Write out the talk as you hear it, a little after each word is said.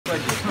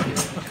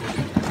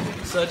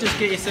pleasure. So just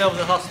get yourselves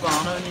a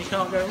Husqvarna and you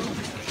can't go wrong.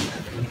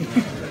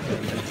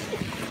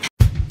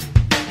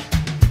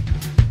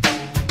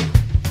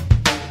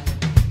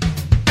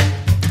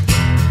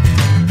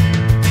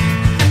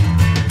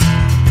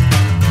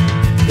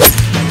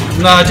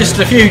 No, just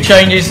a few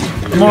changes.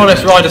 More or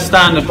less ride a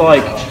standard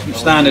bike,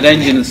 standard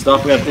engine and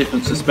stuff. We have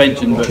different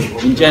suspension, but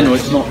in general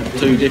it's not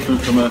too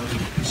different from a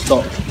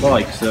stock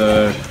bike.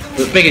 So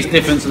the biggest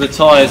difference are the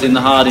tyres in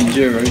the hard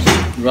enduros.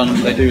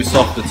 They do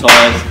softer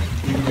tyres.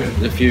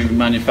 There's a few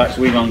manufacturers.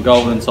 We run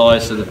Goldentyre,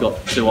 so they've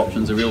got two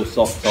options: a real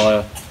soft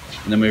tyre,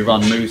 and then we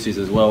run mousses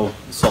as well,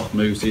 soft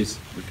mousses.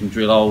 We can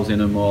drill holes in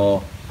them,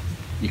 or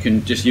you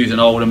can just use an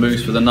older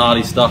mousse for the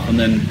gnarly stuff, and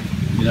then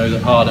the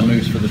harder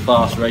mousse for the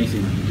fast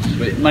racing.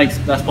 But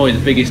that's probably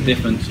the biggest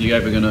difference you're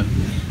ever going to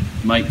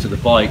make to the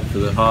bike for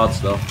the hard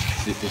stuff.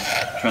 It just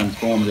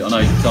transforms it. I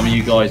know some of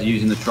you guys are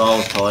using the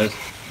trials tyres,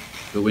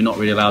 but we're not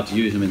really allowed to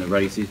use them in the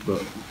races,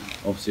 but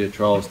obviously a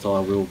trials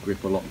tyre will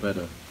grip a lot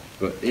better.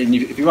 But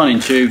if you're running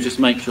tubes, just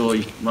make sure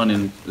you're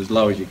running as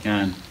low as you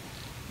can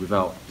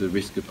without the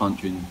risk of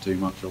puncturing too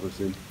much,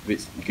 obviously.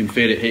 If you can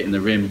feel it hitting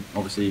the rim,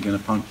 obviously you're going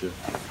to puncture.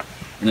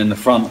 And then the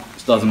front,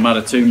 it doesn't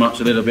matter too much,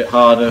 a little bit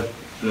harder.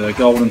 The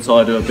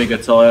Goldentyre do a bigger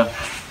tyre,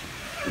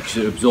 which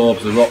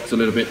absorbs the rocks a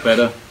little bit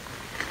better.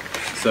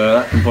 So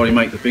that can probably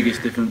make the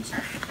biggest difference.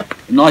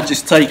 And I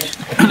just take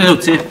a little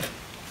tip.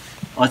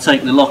 I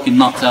take the locking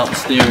nuts out the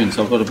steering,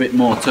 so I've got a bit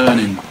more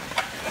turning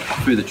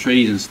through the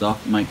trees and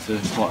stuff. It makes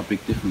quite a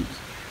big difference.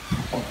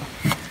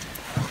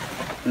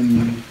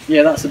 And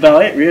yeah, that's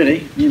about it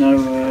really.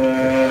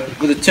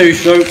 With the two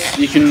strokes,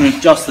 you can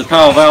adjust the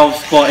power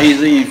valves quite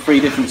easily. 3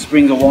 different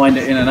springs will wind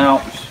it in and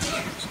out.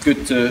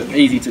 It's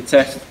easy to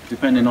test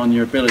depending on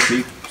your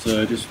ability.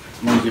 So just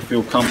as long as you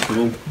feel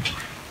comfortable.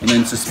 And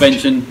then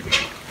suspension,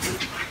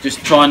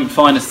 just try and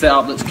find a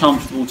setup that's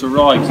comfortable to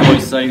ride. Because I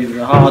always say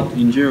the hard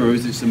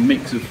enduros, it's a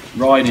mix of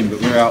riding,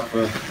 but we're out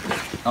for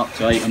up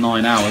to 8 or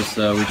 9 hours,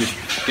 so we just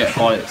get a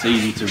bike that's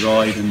easy to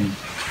ride, and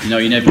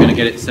you're never going to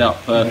get it set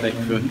up perfect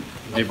for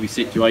every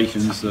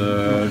situation.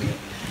 So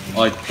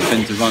I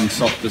tend to run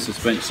softer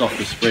suspension,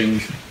 softer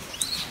springs,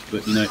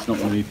 but it's not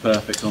going to be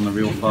perfect on the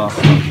real fast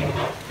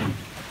stuff.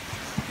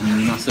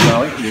 And that's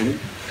about it really.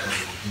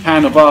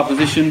 Handlebar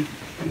position,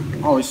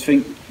 I always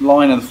think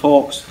line of the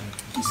forks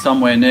is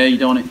somewhere near. You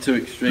don't want it too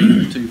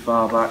extreme, too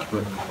far back,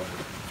 but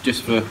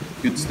just for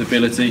good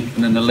stability.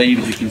 And then the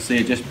levers, you can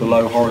see, are just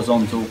below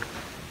horizontal.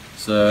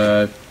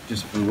 So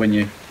just for when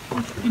you're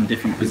in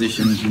different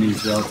positions, you need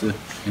to be able to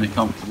in a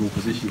comfortable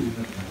position.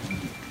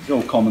 It's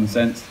all common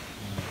sense.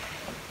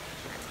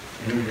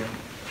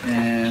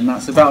 And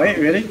that's about it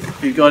really.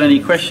 If you've got any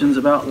questions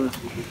about the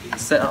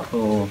setup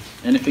or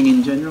anything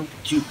in general?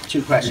 Two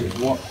questions.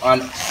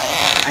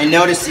 I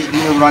noticed that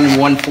you were running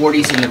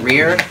 140s in the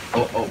rear.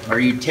 Are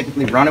you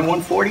typically running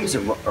 140s,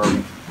 or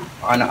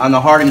on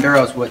the hard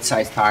enduros, what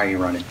size tire are you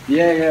running?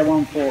 Yeah,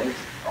 140s.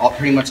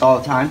 Pretty much all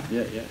the time?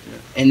 Yeah.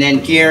 And then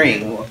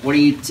gearing, what are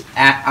you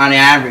on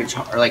average,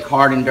 or like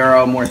hard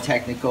enduro, more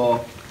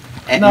technical?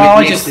 No,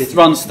 I just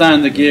run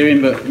standard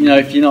gearing, but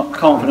if you're not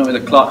confident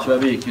with the clutch,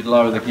 maybe you could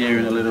lower the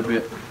gearing a little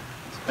bit.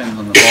 Depends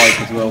on the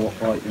bike as well, what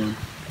bike you're on.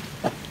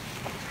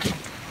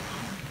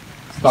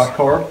 Stock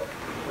car?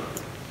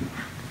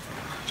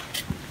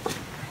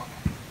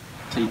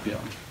 TPI.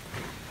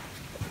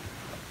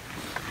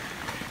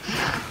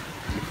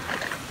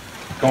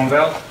 Cone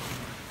valve?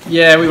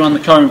 Yeah, we run the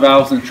cone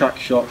valves and track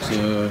shocks.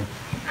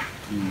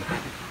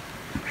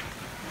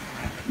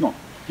 Not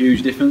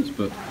huge difference,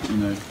 but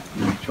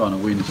you're trying to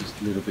win just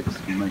a little bit so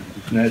you make a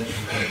difference.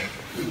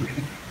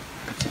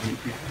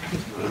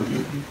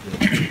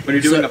 When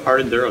you're doing the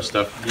hard enduro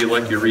stuff, do you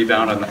like your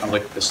rebound on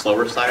like the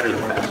slower side or the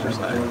faster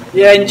side?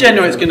 Yeah, in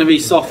general it's going to be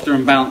softer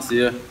and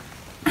bouncier,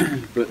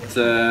 but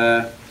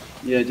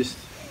yeah, just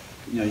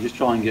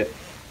try and get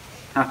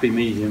happy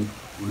medium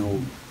in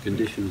all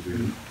conditions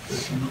really.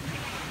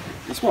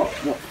 It's what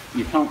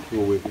you're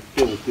comfortable with. It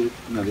feels good.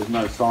 There's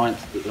no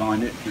science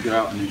behind it. If you go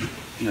out and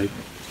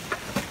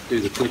do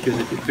the clickers,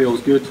 if it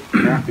feels good,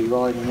 you're happy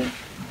riding it.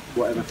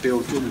 Whatever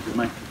feels good, if it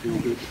makes you feel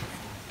good.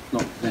 It's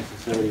not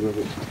necessarily whether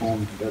it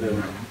performs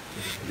better.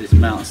 This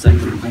amount of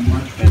seconds is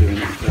much better in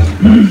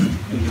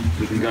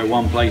it. You can go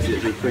one place,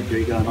 it'll be quicker.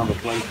 You go another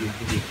place,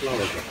 it'll be slower.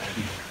 But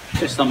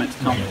just something that's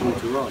comfortable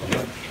to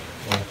ride.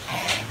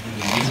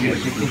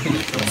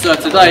 So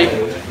today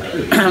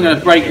I'm going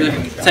to break the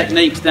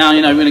techniques down.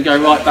 We're going to go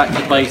right back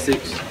to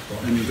basics,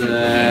 and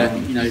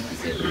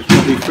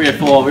do 3 or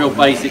 4 real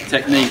basic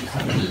techniques,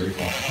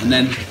 and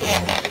then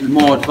the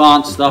more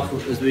advanced stuff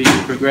as we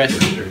progress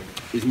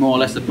is more or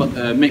less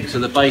a mix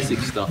of the basic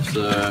stuff.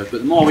 So, but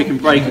the more we can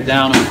break it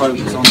down and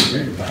focus on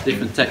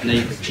different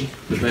techniques,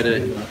 the better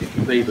it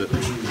can be. But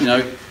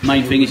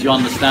main thing is you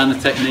understand the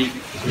technique.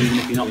 Even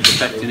if you're not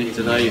perfecting it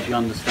today, if you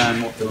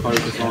understand what to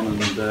focus on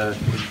and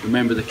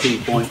remember the key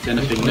points,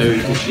 anything new,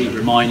 just keep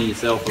reminding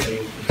yourself of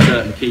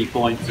certain key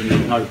points, and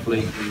then hopefully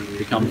it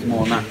becomes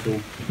more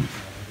natural.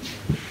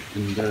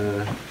 And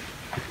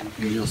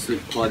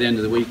By the end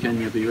of the weekend,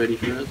 you'll be ready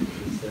for it.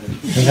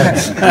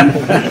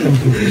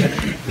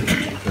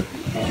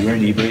 You wear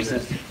knee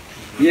braces?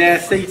 Yeah,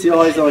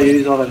 CTIs I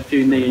use. I've had a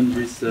few knee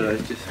injuries, so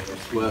it's just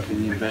worth the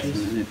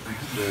investment in it.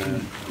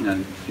 You know,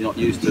 if you're not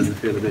used to them, they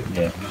feel a bit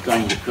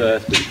strange at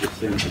first, but you just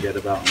soon forget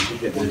about them.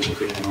 Get them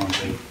quick and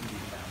nice.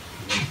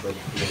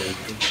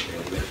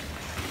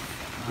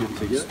 Good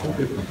to go.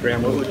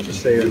 Graham, what would you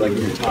say are like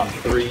your top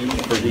 3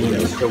 for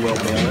being so well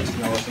balanced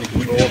and also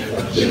control?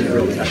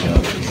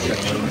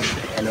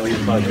 I know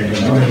you're probably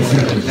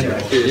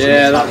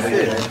Yeah, that's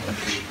it.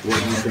 What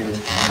do you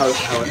think? How it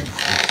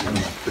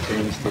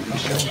pertains to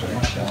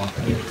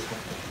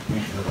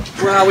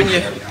Well, when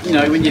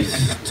you're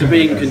to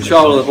be in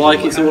control of the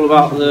bike, it's all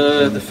about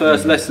the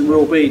first lesson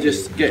will be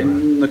just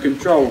getting the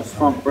controls: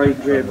 front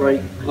brake, rear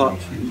brake,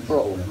 clutch, and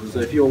throttle. So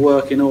if you're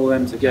working all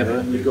them together,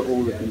 and you've got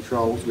all the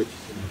controls, which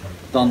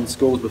I've done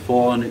schools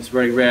before, and it's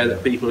very rare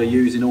that people are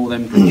using all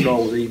them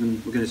controls.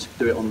 Even we're going to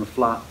do it on the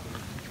flat.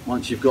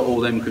 Once you've got all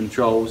them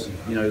controls,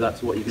 you know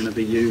that's what you're going to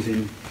be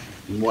using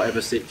in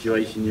whatever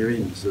situation you're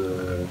in.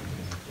 So,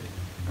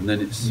 and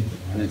then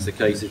it's a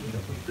case of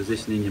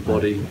positioning your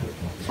body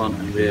front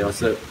and rear.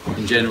 So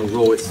in general,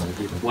 raw, it's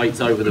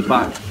weight's over the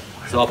back.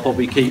 So I'll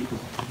probably keep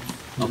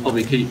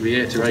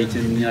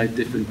reiterating, you know,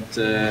 different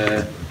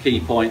key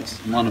points.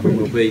 One of them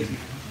will be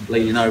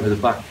leaning over the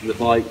back of the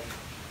bike.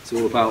 It's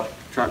all about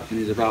traction.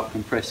 Is about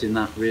compressing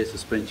that rear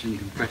suspension,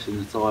 compressing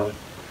the tyre.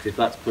 If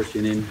that's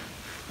pushing in,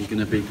 you're going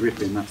to be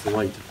gripping. That's the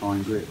way to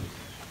find grip.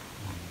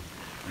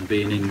 And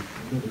being in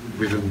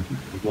rhythm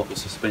with what the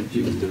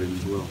suspension is doing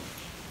as well.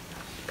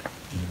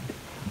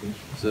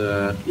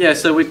 So yeah,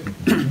 so we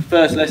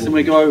first lesson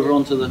we go over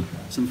onto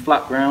some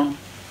flat ground,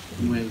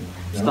 and we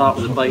start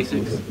with the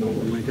basics,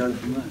 and we go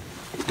from there.